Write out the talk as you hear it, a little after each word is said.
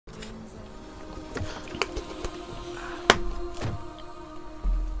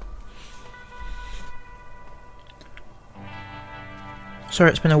Sorry,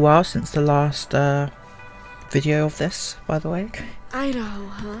 it's been a while since the last video of this, by the way. Idaho,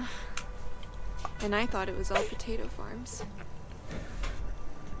 huh? And I thought it was all potato farms.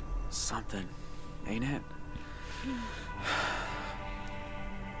 Something, ain't it?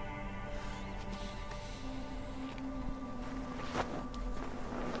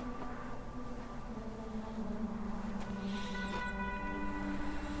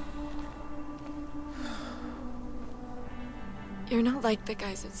 You're not like the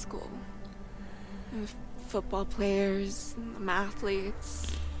guys at school. The football players, the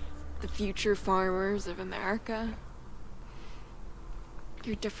athletes, the future farmers of America.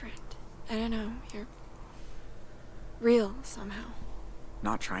 You're different. I don't know, you're real somehow.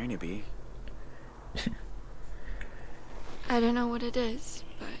 Not trying to be. I don't know what it is,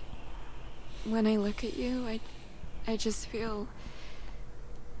 but when I look at you, I just feel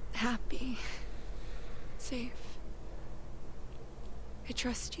happy, safe. I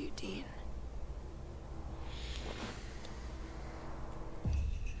trust you, Dean.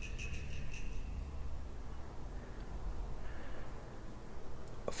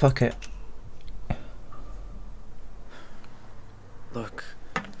 Fuck it. Look,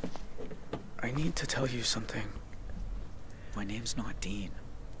 I need to tell you something. My name's not Dean.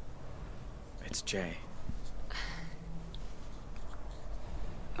 It's Jay.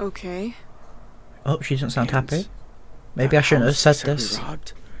 Okay. Oh, she doesn't sound And happy. Maybe I shouldn't have said this.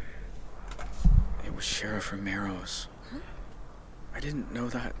 Robbed, it was Sheriff Romero's. Huh? I didn't know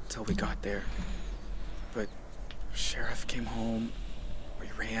that till we got there. But Sheriff came home, we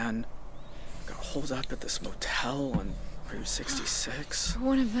ran, got holed up at this motel on Route 66.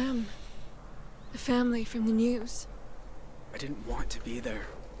 One of them. The family from the news. I didn't want to be there.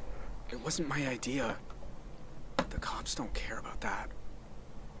 It wasn't my idea. The cops don't care about that.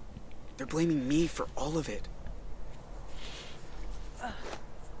 They're blaming me for all of it.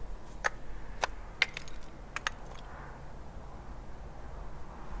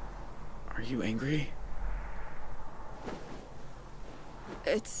 Are you angry?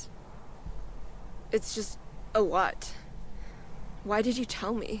 It's just a lot. Why did you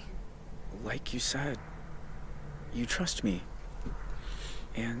tell me? Like you said, you trust me.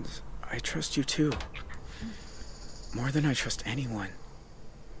 And I trust you too. More than I trust anyone.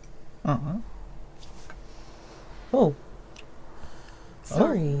 Uh-huh. Oh.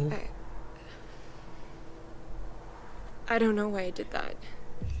 Sorry. Oh. I don't know why I did that.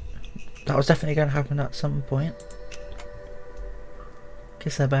 That was definitely going to happen at some point.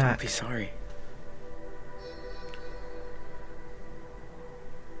 Kiss her Don't back. be sorry.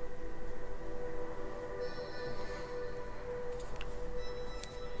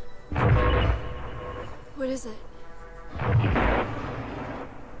 What is it?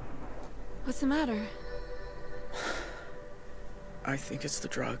 What's the matter? I think it's the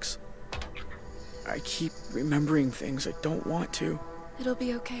drugs. I keep remembering things I don't want to. It'll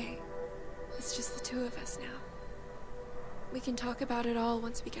be okay. It's just the two of us now. We can talk about it all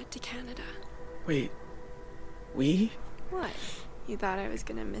once we get to Canada. Wait, we? What? You thought I was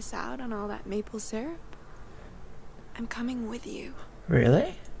gonna miss out on all that maple syrup? I'm coming with you.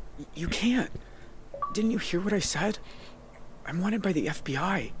 Really? You can't. Didn't you hear what I said? I'm wanted by the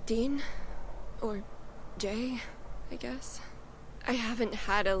FBI. Dean? Or Jay, I guess. I haven't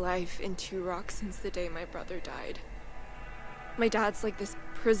had a life in Two Rocks since the day my brother died. My dad's like this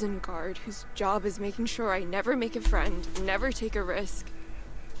prison guard whose job is making sure I never make a friend, never take a risk.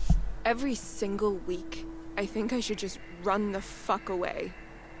 Every single week, I think I should just run the fuck away.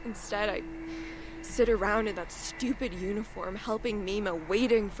 Instead, I sit around in that stupid uniform helping Mima,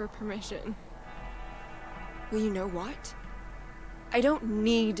 waiting for permission. Well, you know what? I don't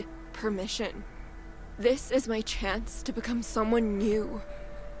need permission. This is my chance to become someone new.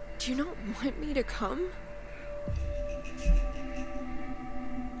 Do you not want me to come?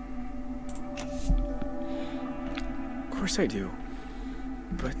 Of course I do.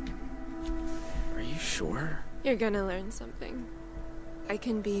 But are you sure? You're gonna learn something. I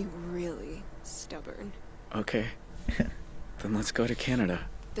can be really stubborn. Okay. Then let's go to Canada.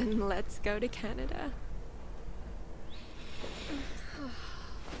 Then let's go to Canada.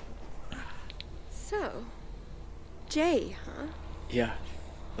 So, Jay, huh? Yeah,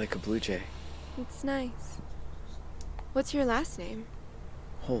 like a blue jay. It's nice. What's your last name?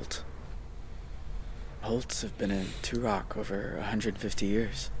 Holt. Holts have been in Two Rock over 150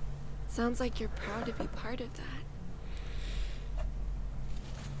 years. Sounds like you're proud to be part of that.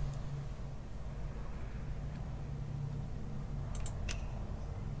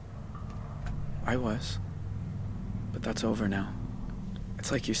 I was. But that's over now. It's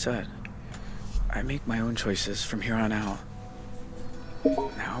like you said. I make my own choices from here on out.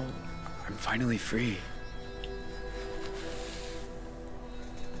 Now, I'm finally free.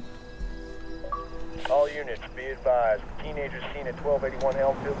 All units, be advised. The teenager seen at 1281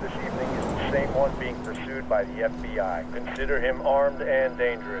 Elmfield this evening is the same one being pursued by the FBI. Consider him armed and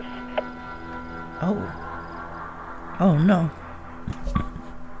dangerous. Oh. Oh no.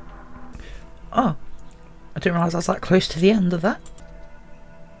 Oh. I didn't realise I was that close to the end of that.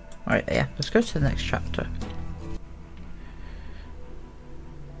 Alright, yeah, let's go to the next chapter.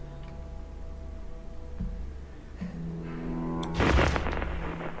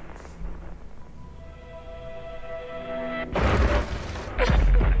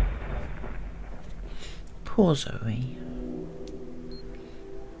 Poor Zoe.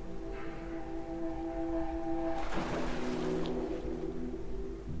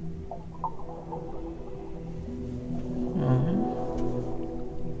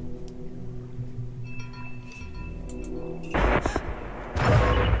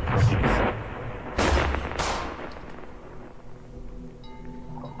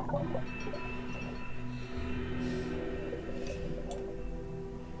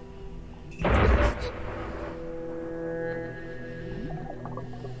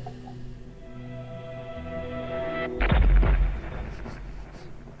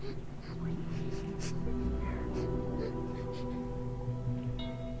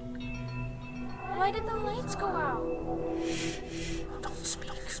 Why did the lights go out? Don't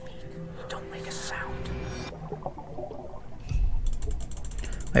speak. Don't make a sound.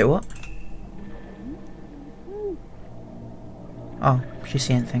 Wait, what? Oh, she's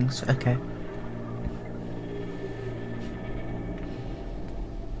seeing things. Okay.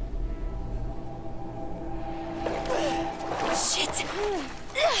 Shit!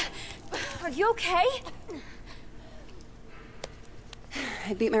 Are you okay?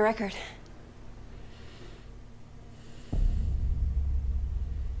 I beat my record.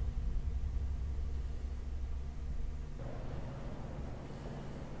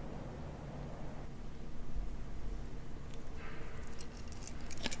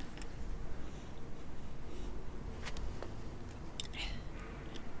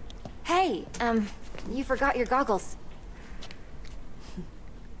 Hey, you forgot your goggles.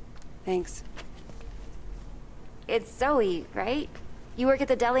 Thanks. It's Zoe, right? You work at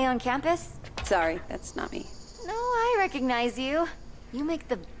the deli on campus? Sorry, that's not me. No, I recognize you. You make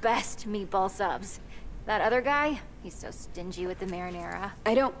the best meatball subs. That other guy, he's so stingy with the marinara.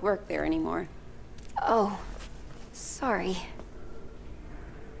 I don't work there anymore. Oh, sorry.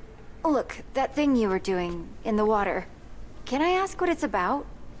 Look, that thing you were doing in the water. Can I ask what it's about?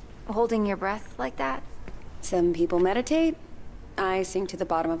 Holding your breath like that? Some people meditate. I sink to the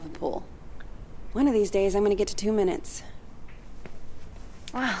bottom of a pool. One of these days, I'm gonna get to 2 minutes.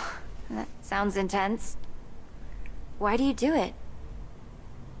 Wow, that sounds intense. Why do you do it?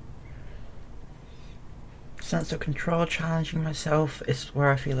 Sense of control, challenging myself is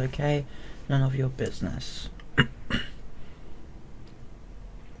where I feel okay. None of your business.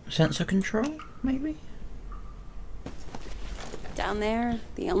 Sense of control, maybe? Down there,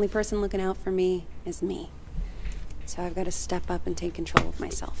 the only person looking out for me is me. So I've got to step up and take control of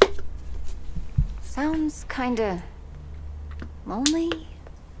myself. Sounds kinda lonely.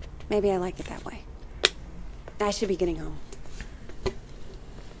 Maybe I like it that way. I should be getting home.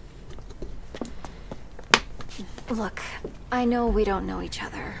 Look, I know we don't know each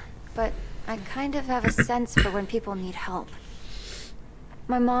other, but I kind of have a sense for when people need help.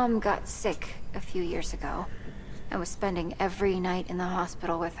 My mom got sick a few years ago. I was spending every night in the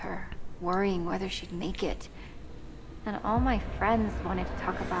hospital with her, worrying whether she'd make it. And all my friends wanted to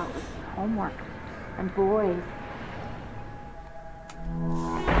talk about was homework and boys.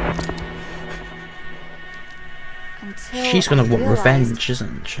 Until She's gonna I want realized revenge,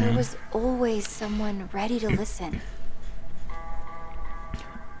 isn't she? there was always someone ready to listen.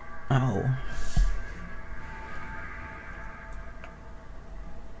 Oh.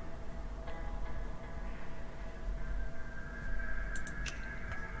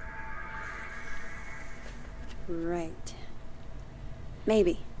 Right.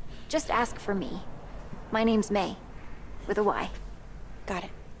 Maybe. Just ask for me. My name's May. With a Y. Got it.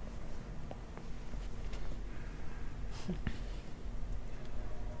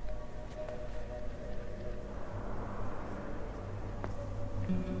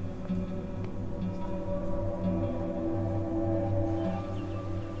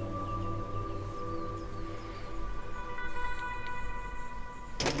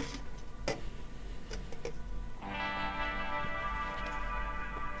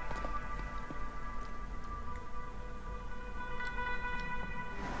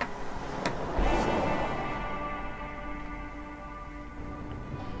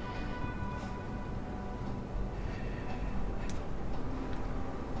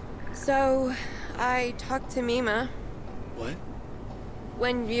 So, I talked to Mima. What?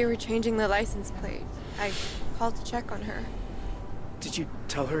 When you were changing the license plate, I called to check on her. Did you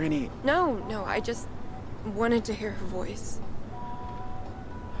tell her any... No, I just wanted to hear her voice.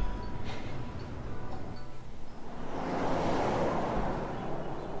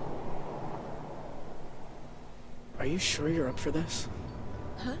 Are you sure you're up for this?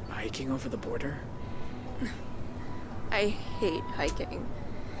 Huh? Hiking over the border? I hate hiking.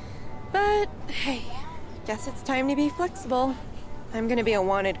 But, hey, guess it's time to be flexible. I'm gonna be a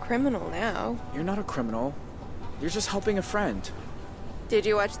wanted criminal now. You're not a criminal. You're just helping a friend. Did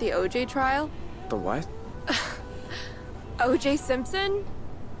you watch the OJ trial? The what? OJ Simpson?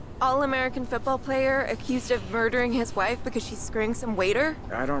 All-American football player accused of murdering his wife because she's screwing some waiter?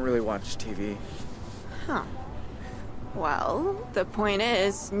 I don't really watch TV. Huh. Well, the point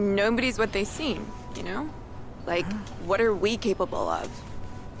is, nobody's what they seem, you know? Like, what are we capable of?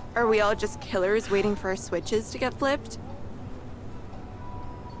 Are we all just killers waiting for our switches to get flipped?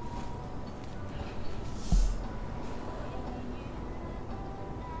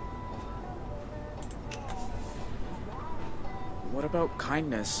 What about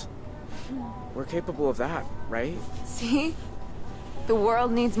kindness? We're capable of that, right? See? The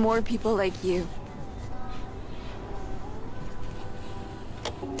world needs more people like you.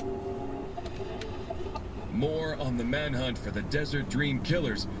 More on the manhunt for the Desert Dream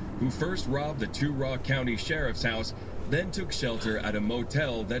killers, who first robbed the Two Rock County Sheriff's house, then took shelter at a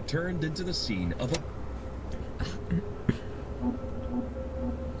motel that turned into the scene of a...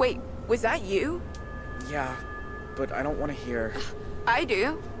 Wait, was that you? Yeah, but I don't want to hear. I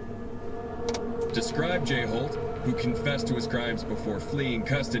do. Described Jay Holt, who confessed to his crimes before fleeing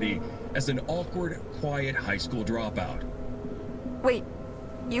custody, as an awkward, quiet high school dropout. Wait,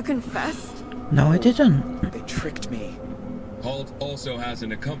 you confessed? No, I didn't. They tricked me. Holt also has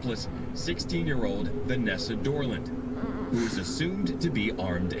an accomplice, 16-year-old Vanessa Dorland, who is assumed to be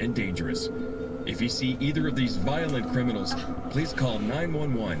armed and dangerous. If you see either of these violent criminals, please call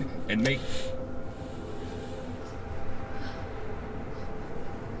 911 and make...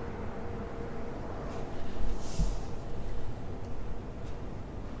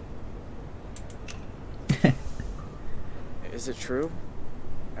 Is it true?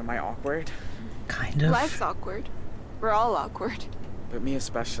 Am I awkward? Kind of. Life's awkward. We're all awkward. But me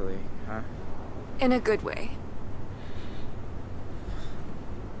especially, huh? In a good way.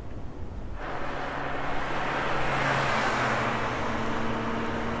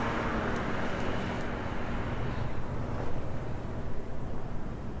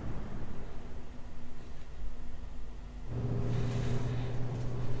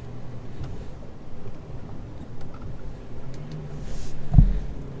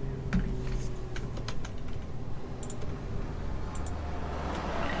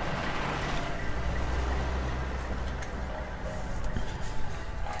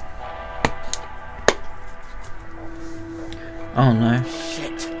 Oh no.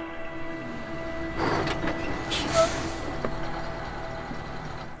 Shit.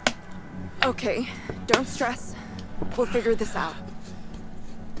 Okay, don't stress. We'll figure this out.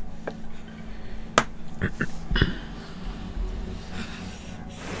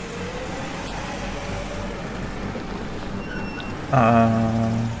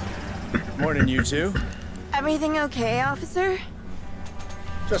 Morning, you two. Everything okay, officer?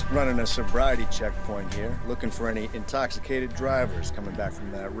 Just running a sobriety checkpoint here, looking for any intoxicated drivers coming back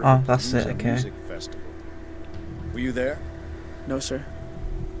from that river. Oh, that's it, okay. Music festival. Were you there? No, sir.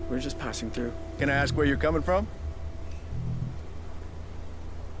 We're just passing through. Can I ask where you're coming from?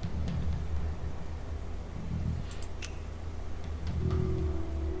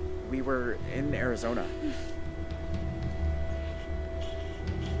 We were in Arizona.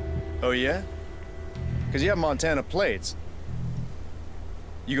 Oh, yeah? Because you have Montana plates.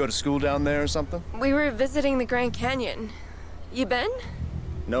 You go to school down there or something? We were visiting the Grand Canyon. You been?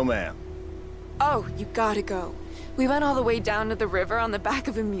 No, ma'am. Oh, you gotta go. We went all the way down to the river on the back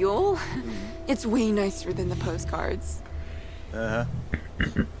of a mule. It's way nicer than the postcards. Uh-huh.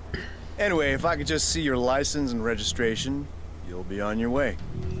 Anyway, if I could just see your license and registration, you'll be on your way.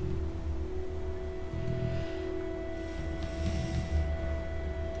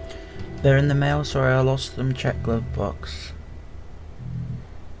 They're in the mail. Sorry, I lost them. Check glove box.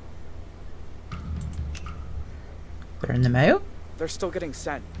 They're in the mail? They're still getting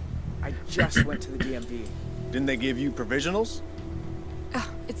sent. I just went to the DMV. Didn't they give you provisionals?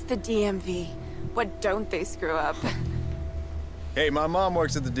 Oh, it's the DMV. What don't they screw up? Hey, my mom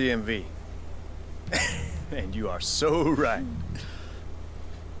works at the DMV. And you are so right.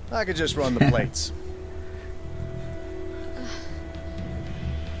 I could just run the plates.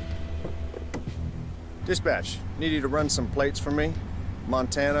 Dispatch, need you to run some plates for me.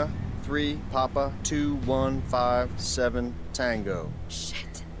 Montana, 3 Papa 2157 Tango.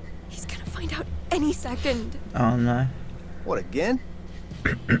 Shit. He's gonna find out any second. Oh no. What, again?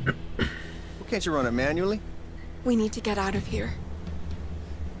 Well, can't you run it manually? We need to get out of here.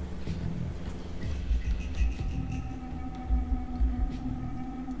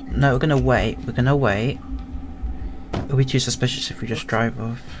 No, we're gonna wait. We're gonna wait. It'll be too suspicious if we just drive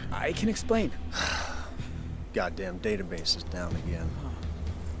off. I can explain. Goddamn database is down again.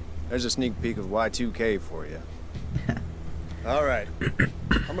 There's a sneak peek of Y2K for you. Alright.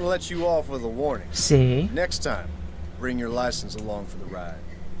 I'm gonna let you off with a warning. See? Next time, bring your license along for the ride.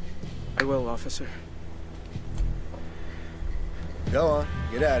 I will, officer. Go on,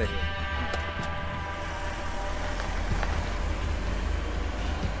 get out of here.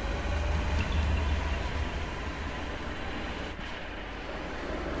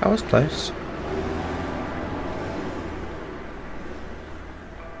 That was close.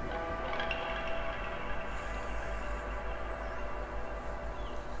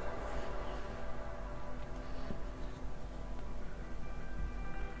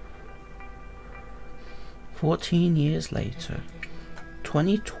 "14 years later,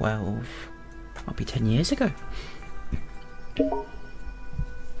 2012. I'll be 10 years ago."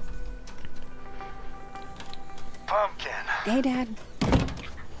 Pumpkin. Hey, Dad.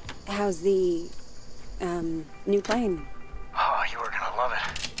 How's the, new plane? Oh, you are gonna love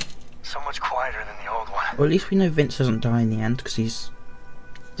it. So much quieter than the old one. Or at least we know Vince doesn't die in the end, because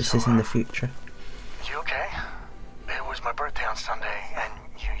this is in the future. You okay? It was my birthday on Sunday, and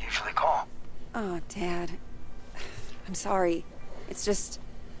you usually call. Oh, Dad. I'm sorry. It's just...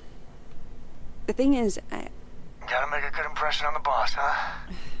 The thing is, Gotta make a good impression on the boss, huh?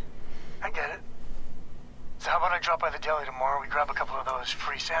 I get it. So how about I drop by the deli tomorrow, we grab a couple of those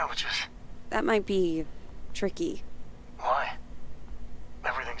free sandwiches? that might be tricky. Why?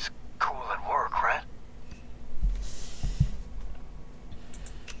 Everything's cool at work, right?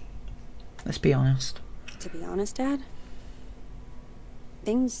 Let's be honest. To be honest, Dad,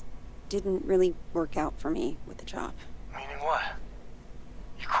 things didn't really work out for me with the job. Meaning what?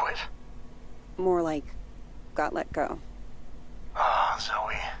 You quit? More like, got let go. Ah,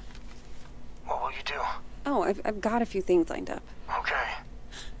 Zoe. What will you do? Oh, I've got a few things lined up. Okay.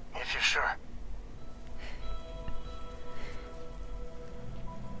 If you're sure.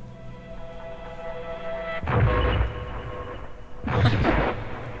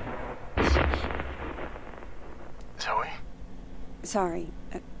 Zoe? Sorry.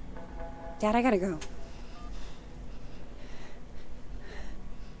 Dad, I gotta go.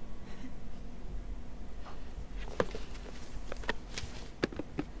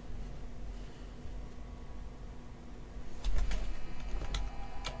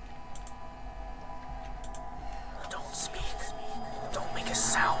 Don't speak. Don't make a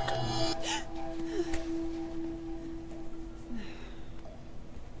sound.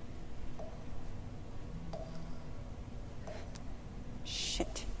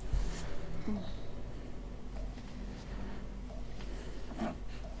 Shit.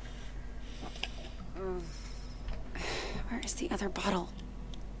 Where is the other bottle?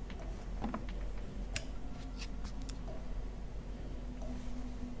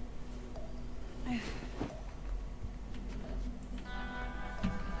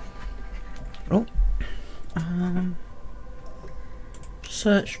 Oh.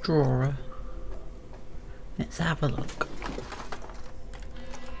 Search drawer. Let's have a look.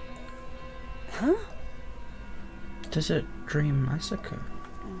 Huh? Desert Dream Massacre.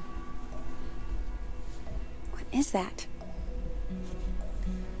 What is that?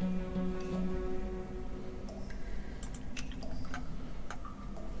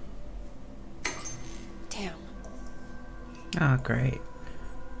 Damn. Ah, great.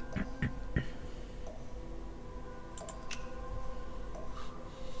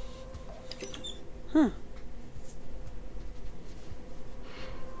 Huh.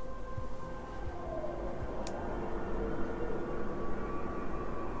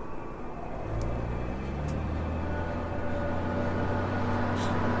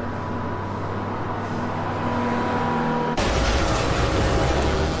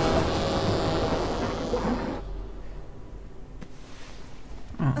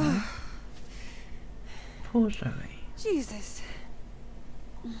 Poor Zoe. Jesus.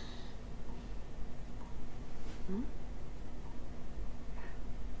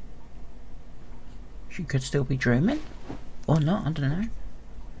 She could still be dreaming. Or not, I don't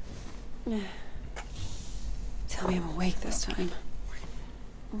know. Tell me I'm awake this time.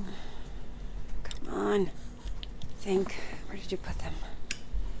 Come on. Think. Where did you put them?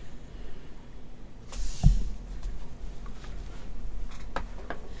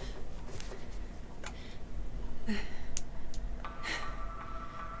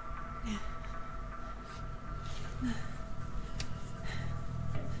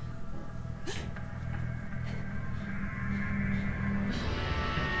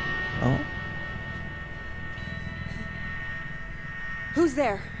 Who's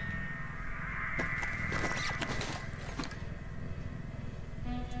there?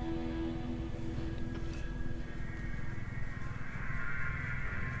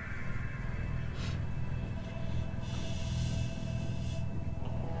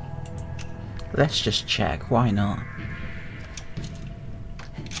 Let's just check, why not?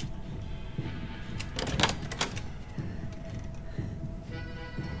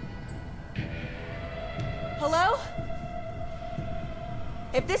 Hello?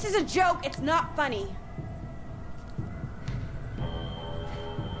 If this is a joke, it's not funny.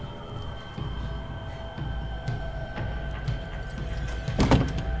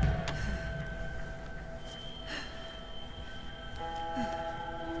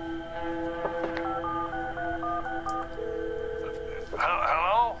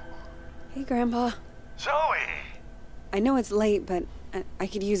 Hello? Hey, Grandpa. Zoe! I know it's late, but I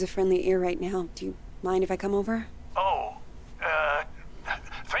could use a friendly ear right now. Do you mind if I come over? Oh,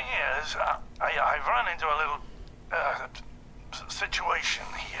 thing is, I've run into a little, situation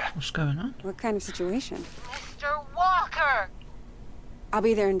here. What's going on? What kind of situation? Mr. Walker! I'll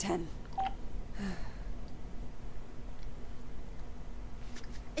be there in 10.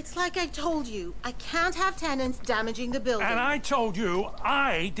 It's like I told you. I can't have tenants damaging the building. And I told you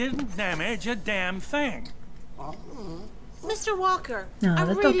I didn't damage a damn thing. Mr. Walker, No, I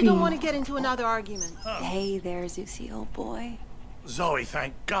the really doggy. don't want to get into another argument. Hey there, Zeusy, old boy. Zoe,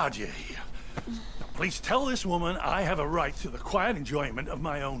 thank God you're here. Now, please tell this woman I have a right to the quiet enjoyment of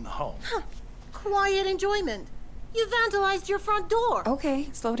my own home. Quiet enjoyment. You vandalized your front door. Okay,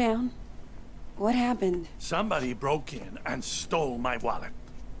 slow down. What happened? Somebody broke in and stole my wallet.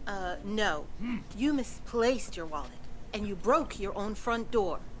 No. You misplaced your wallet, and you broke your own front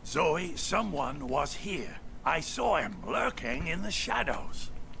door. Zoe, someone was here. I saw him lurking in the shadows.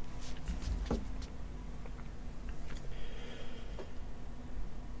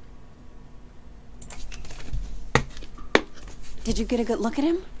 Did you get a good look at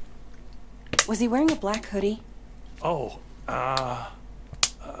him? Was he wearing a black hoodie? Oh,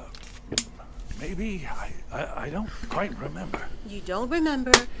 maybe. I don't quite remember. You don't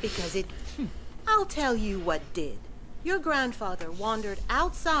remember because it... I'll tell you what did. Your grandfather wandered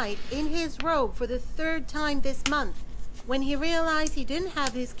outside in his robe for the 3rd time this month. When he realized he didn't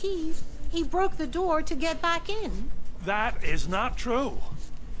have his keys, he broke the door to get back in. That is not true.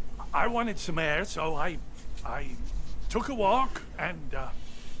 I wanted some air, so I took a walk, and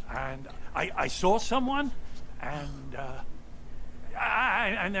I saw someone, and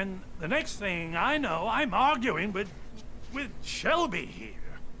then the next thing I know, I'm arguing with Shelby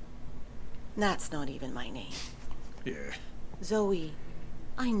here. That's not even my name. Yeah. Zoe,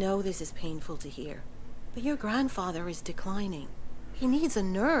 I know this is painful to hear, but your grandfather is declining. He needs a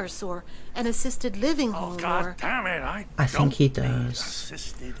nurse or an assisted living home Oh, God or... damn it, I think he don't need does.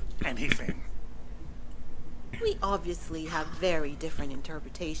 assisted anything. We obviously have very different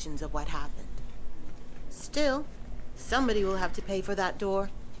interpretations of what happened. Still, somebody will have to pay for that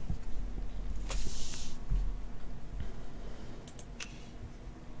door.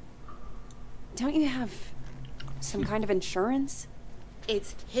 Don't you have some kind of insurance?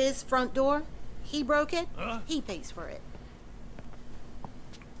 It's his front door. He broke it. Huh? He pays for it.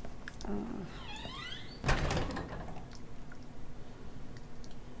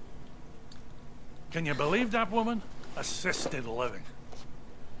 Can you believe that woman? Assisted living.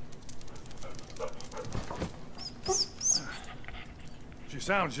 She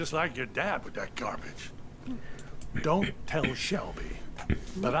sounds just like your dad with that garbage. Don't tell Shelby.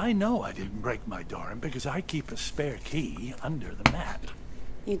 But I know I didn't break my door in because I keep a spare key under the mat.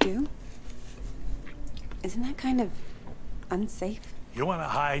 You do? Isn't that kind of unsafe? You want to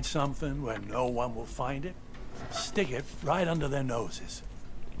hide something where no one will find it? Stick it right under their noses.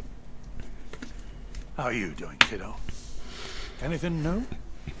 How are you doing, kiddo? Anything new?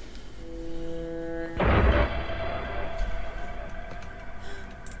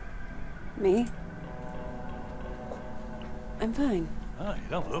 Me? I'm fine. Oh, you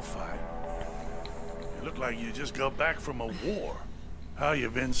don't look fine. You look like you just got back from a war. How you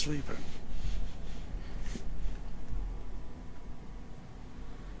been sleeping?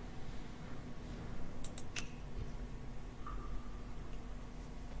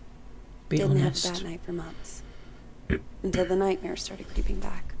 Be Didn't honest. have a bad night for months. Until the nightmares started creeping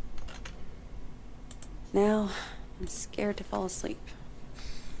back. Now, I'm scared to fall asleep.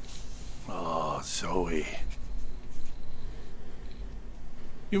 Oh, Zoe.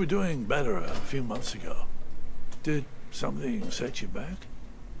 You were doing better a few months ago. Did something set you back?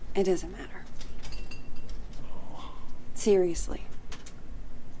 It doesn't matter. Seriously.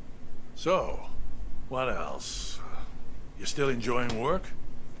 So, what else? You still enjoying work?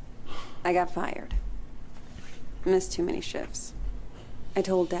 I got fired. Missed too many shifts. I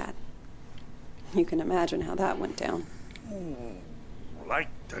told Dad. You can imagine how that went down. Like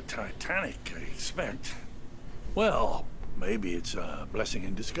the Titanic, I expect. Well, maybe it's a blessing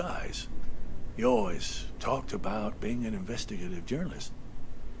in disguise. You always talked about being an investigative journalist.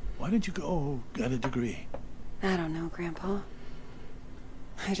 Why didn't you go get a degree? I don't know, Grandpa.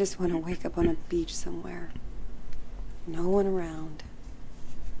 I just want to wake up on a beach somewhere. No one around.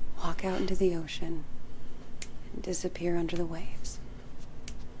 Walk out into the ocean and disappear under the waves.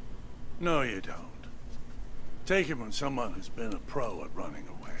 No, you don't. Take it from someone who's been a pro at running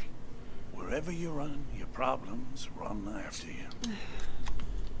away. Wherever you run, your problems run after you.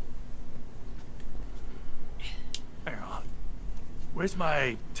 Hang on. Where's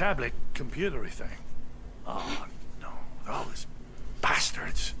my tablet computery thing? Oh, no. Those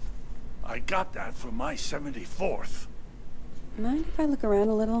bastards. I got that for my 74th. Mind if I look around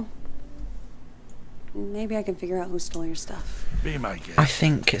a little? Maybe I can figure out who stole your stuff. Be my guest. I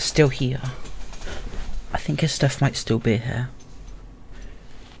think it's still here. I think his stuff might still be here.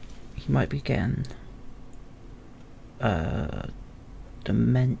 He might be getting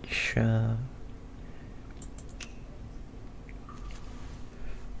dementia.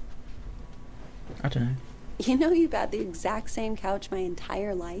 I don't know. You know you've had the exact same couch my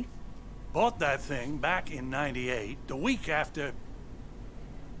entire life? Bought that thing back in '98, the week after,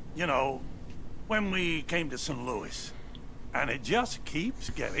 you know, when we came to St. Louis. And it just keeps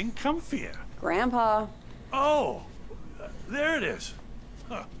getting comfier. Grandpa. Oh, there it is.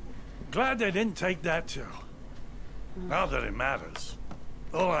 Huh. Glad they didn't take that too. Not that it matters.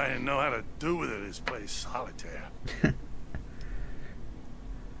 All I know how to do with it is play solitaire.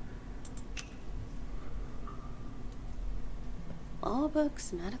 Law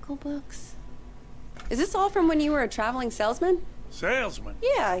books, medical books. Is this all from when you were a traveling salesman? Salesman?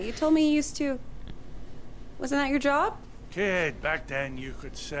 Yeah, you told me you used to... Wasn't that your job? Kid, back then you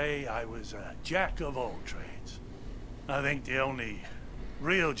could say I was a jack of all trades. I think the only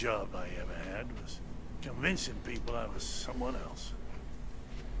real job I ever had was convincing people I was someone else.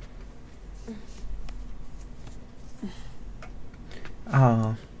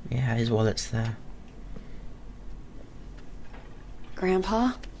 Oh, yeah, his wallet's there.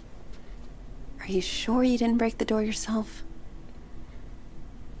 Grandpa? Are you sure you didn't break the door yourself?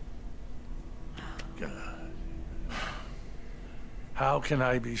 God. How can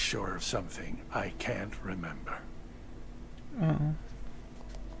I be sure of something I can't remember? Oh.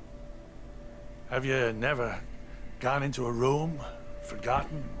 Have you never gone into a room,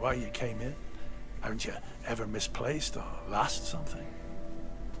 forgotten why you came in? Haven't you ever misplaced or lost something?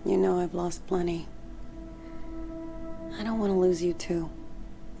 You know I've lost plenty. I don't want to lose you too.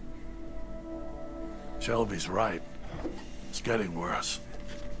 Shelby's right. It's getting worse.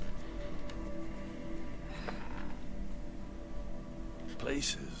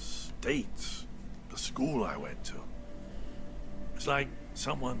 Places, dates, the school I went to. It's like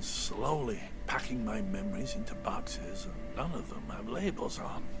someone's slowly packing my memories into boxes and none of them have labels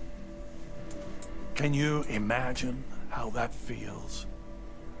on. Can you imagine how that feels?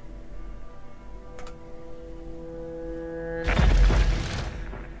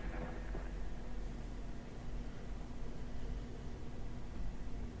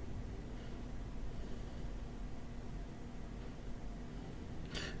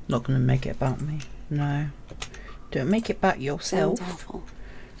 Not gonna make it about me. No. Don't make it about yourself. Sounds awful.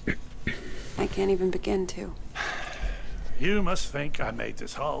 I can't even begin to. You must think I made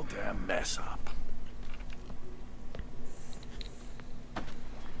this whole damn mess up.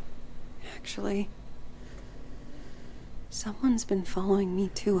 Actually, someone's been following me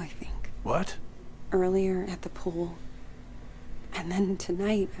too, I think. What? Earlier at the pool. And then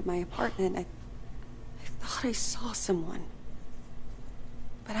tonight at my apartment, I thought I saw someone.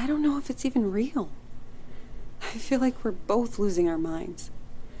 But I don't know if it's even real. I feel like we're both losing our minds.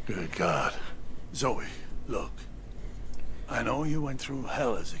 Good God. Zoe, look. I know you went through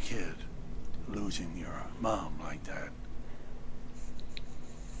hell as a kid, losing your mom like that.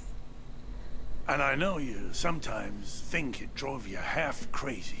 And I know you sometimes think it drove you half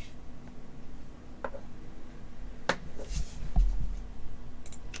crazy.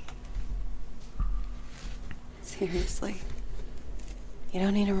 Seriously. You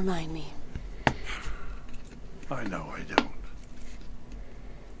don't need to remind me. I know I don't.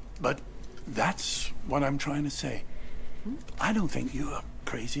 But that's what I'm trying to say. I don't think you are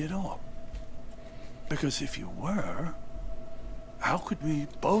crazy at all. Because if you were, how could we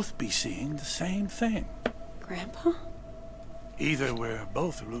both be seeing the same thing? Grandpa? Either we're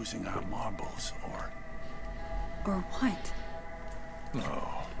both losing our marbles, or Or what?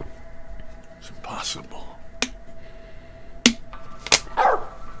 No. It's impossible.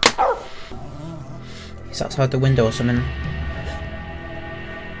 He's outside the window or something.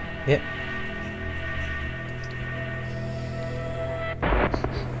 Yep.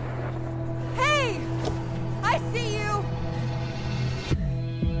 Hey! I see you!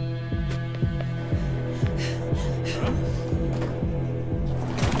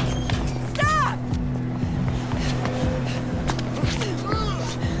 Stop!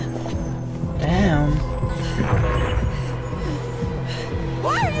 Damn.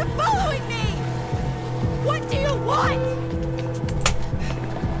 Why are you following me? What do you want?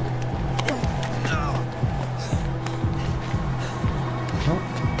 Oh,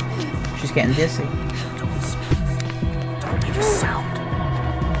 she's getting dizzy. Don't make a sound.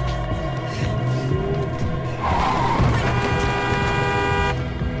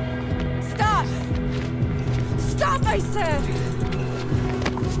 Stop! Stop, I said!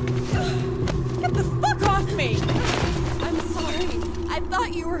 Get the fuck off me! I'm sorry. I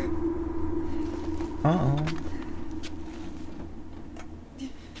thought you were... Uh-oh.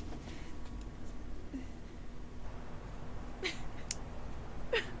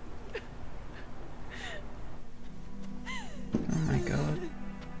 Oh my god.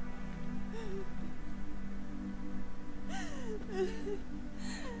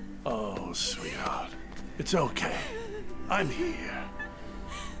 Oh, sweetheart. It's okay. I'm here.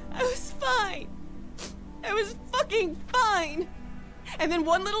 I was fine. I was fucking fine. And then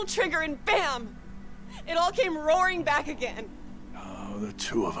one little trigger and bam! It all came roaring back again. Oh, the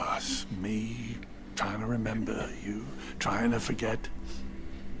two of us. Me trying to remember, you trying to forget.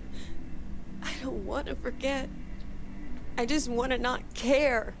 I don't want to forget. I just want to not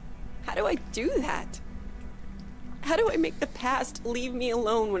care. How do I do that? How do I make the past leave me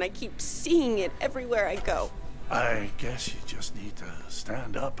alone when I keep seeing it everywhere I go? I guess you just need to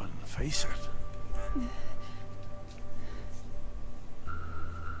stand up and face it.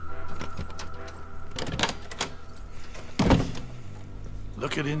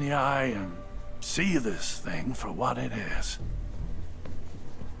 Look it in the eye and see this thing for what it is.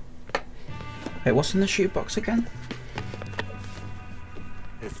 Wait, what's in the shoebox again?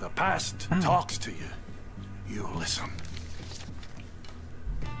 If the past talks to you, you listen.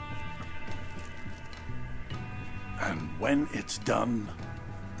 And when it's done,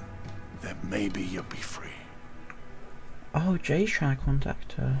 then maybe you'll be free. Oh, Jay's trying to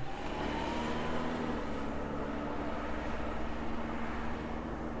contact her.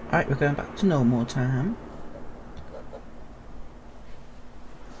 Alright, we're going back to normal time.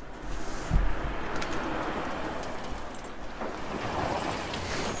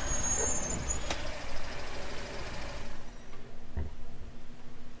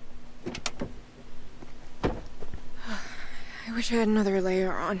 I wish I had another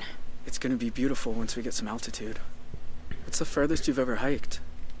layer on. It's gonna be beautiful once we get some altitude. What's the furthest you've ever hiked?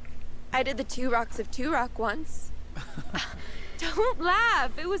 I did the 2 Rocks of 2 Rock once. Don't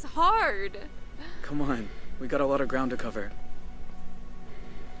laugh, it was hard. Come on, we got a lot of ground to cover.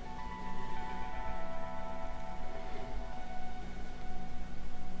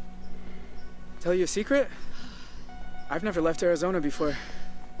 Tell you a secret? I've never left Arizona before.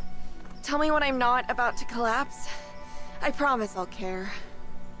 Tell me when I'm not about to collapse. I promise I'll care.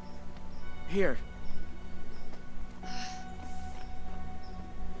 Here.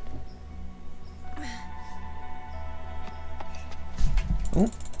 Oh.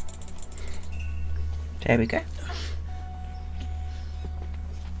 There we go.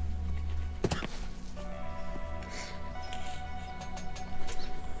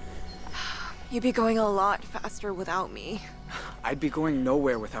 You'd be going a lot faster without me. I'd be going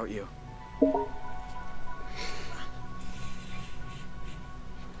nowhere without you.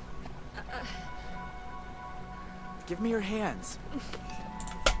 Give me your hands.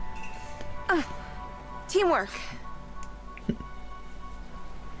 Teamwork.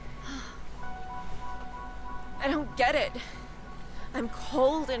 I don't get it. I'm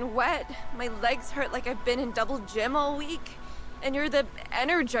cold and wet. My legs hurt like I've been in double gym all week. And you're the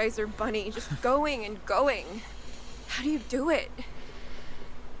Energizer Bunny, just going and going. How do you do it?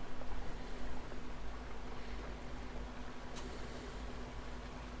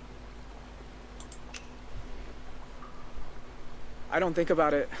 I don't think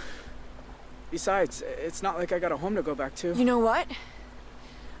about it. Besides, it's not like I got a home to go back to. You know what?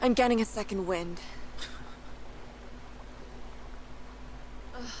 I'm getting a second wind.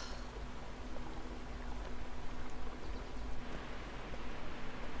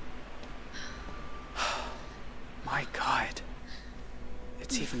 My God.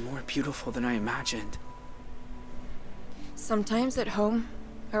 It's even more beautiful than I imagined. Sometimes at home,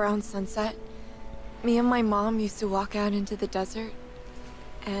 around sunset, me and my mom used to walk out into the desert.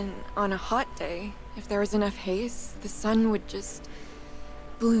 And on a hot day, if there was enough haze, the sun would just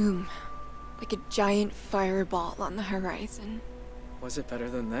bloom like a giant fireball on the horizon. Was it better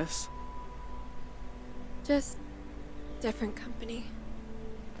than this? Just different company.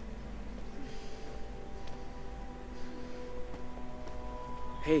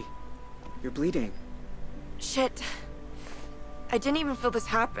 Hey, you're bleeding. Shit. I didn't even feel this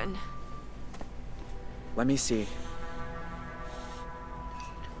happen. Let me see.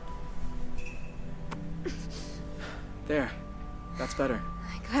 There. That's better.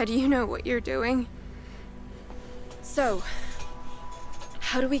 Glad you know what you're doing. So,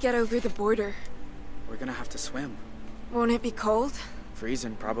 how do we get over the border? We're gonna have to swim. Won't it be cold?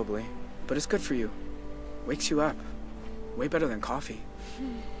 Freezing, probably. But it's good for you. Wakes you up. Way better than coffee.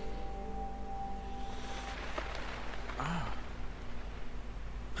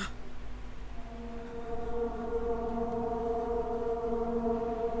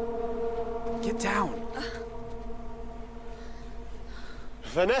 Get down.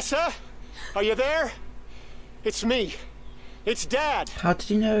 Vanessa? Are you there? It's me. It's Dad. How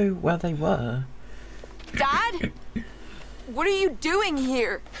did you know where they were? Dad? What are you doing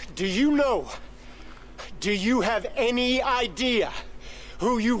here? Do you know? Do you have any idea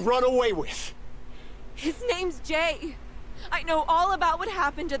who you run away with? His name's Jay. I know all about what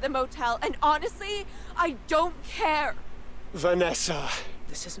happened at the motel, and honestly, I don't care. Vanessa.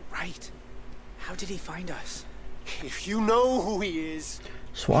 This isn't right. How did he find us? If you know who he is,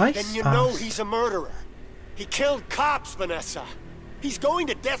 Twice? then you know he's a murderer. He killed cops, Vanessa. He's going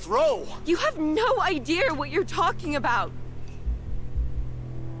to death row. You have no idea what you're talking about.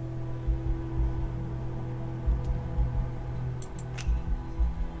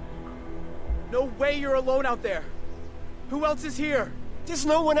 No way you're alone out there. Who else is here? There's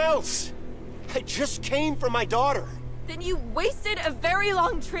no one else. I just came for my daughter. Then you wasted a very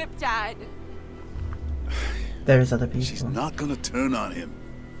long trip, Dad. There is other people. She's not gonna turn on him.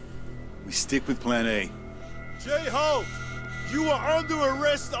 We stick with plan A. Jay Holt, you are under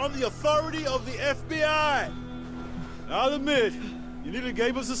arrest on the authority of the FBI. I'll admit, you nearly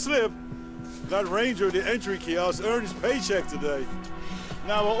gave us a slip. That ranger at the entry kiosk earned his paycheck today.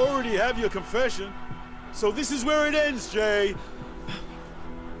 Now, I already have your confession, so this is where it ends, Jay.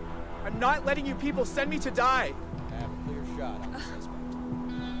 I'm not letting you people send me to die. Have a clear shot on the suspect.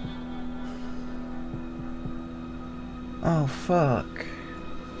 Oh, fuck.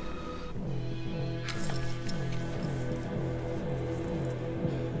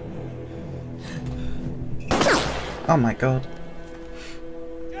 Oh my god.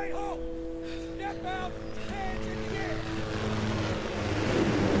 Jay Holt, step out, hands in the air.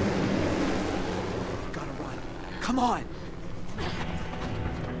 Gotta run. Come on.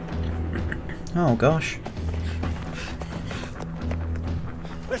 Oh gosh.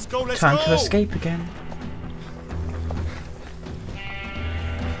 Let's go, let's Time go. to escape again.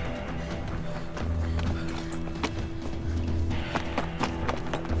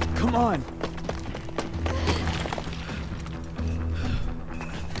 Come on.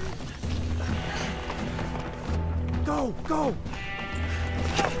 Go, go.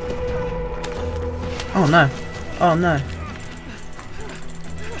 Oh no. Oh no.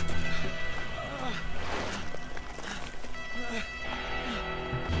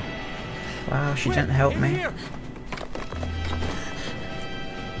 Wow, she didn't help me. Here.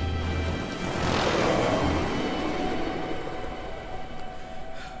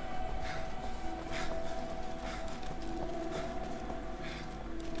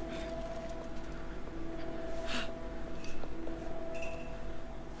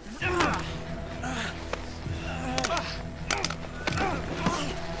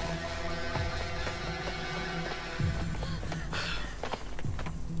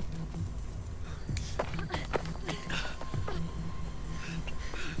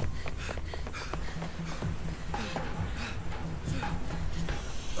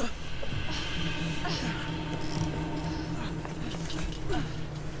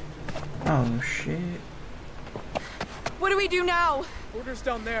 Oh shit. What do we do now? Border's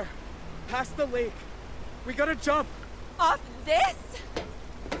down there. Past the lake. We gotta jump. Off this?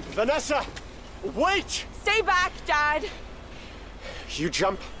 Vanessa, wait! Stay back, Dad. You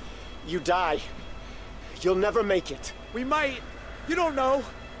jump, you die. You'll never make it. We might. You don't know.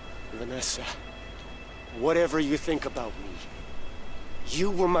 Vanessa, whatever you think about me,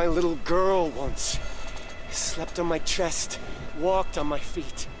 you were my little girl once. Slept on my chest, walked on my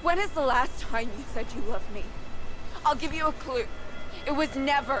feet. When is the last time you said you loved me? I'll give you a clue. It was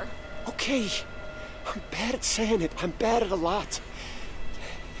never. Okay, I'm bad at saying it. I'm bad at a lot.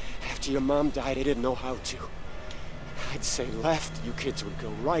 After your mom died, I didn't know how to. I'd say left, you kids would go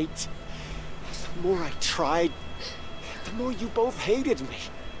right. The more I tried, the more you both hated me.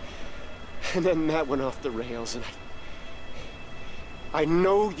 And then that went off the rails, and I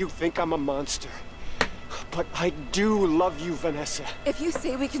know you think I'm a monster, but I do love you, Vanessa. If you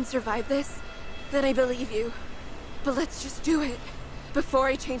say we can survive this, then I believe you. But let's just do it, before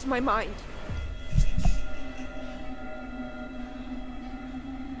I change my mind.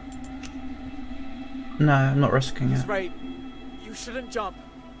 No, I'm not risking it. He's right. You shouldn't jump.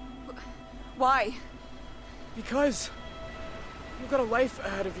 Why? Because you've got a life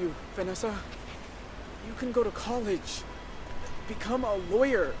ahead of you, Vanessa. You can go to college, become a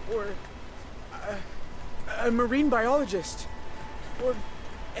lawyer, or a marine biologist, or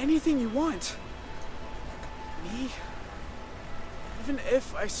anything you want. Me? Even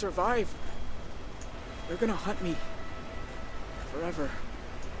if I survive, they're gonna hunt me. Forever.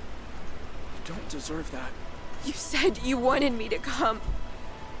 You don't deserve that. You said you wanted me to come.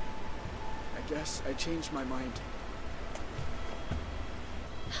 I guess I changed my mind.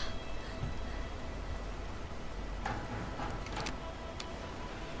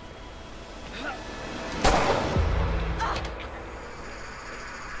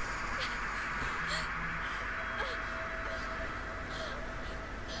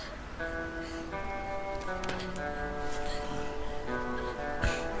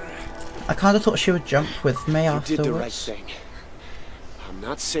 I kind of thought she would jump with me afterwards. You did the right thing. I'm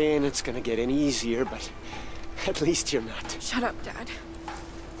not saying it's gonna get any easier, but at least you're not. Shut up, Dad.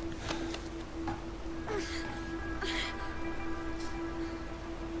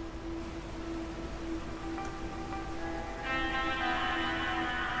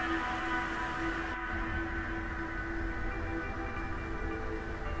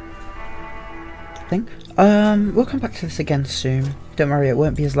 We'll come back to this again soon. Don't worry, it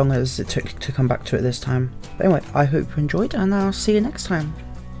won't be as long as it took to come back to it this time. But anyway, I hope you enjoyed, and I'll see you next time.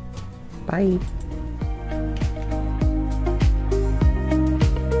 Bye.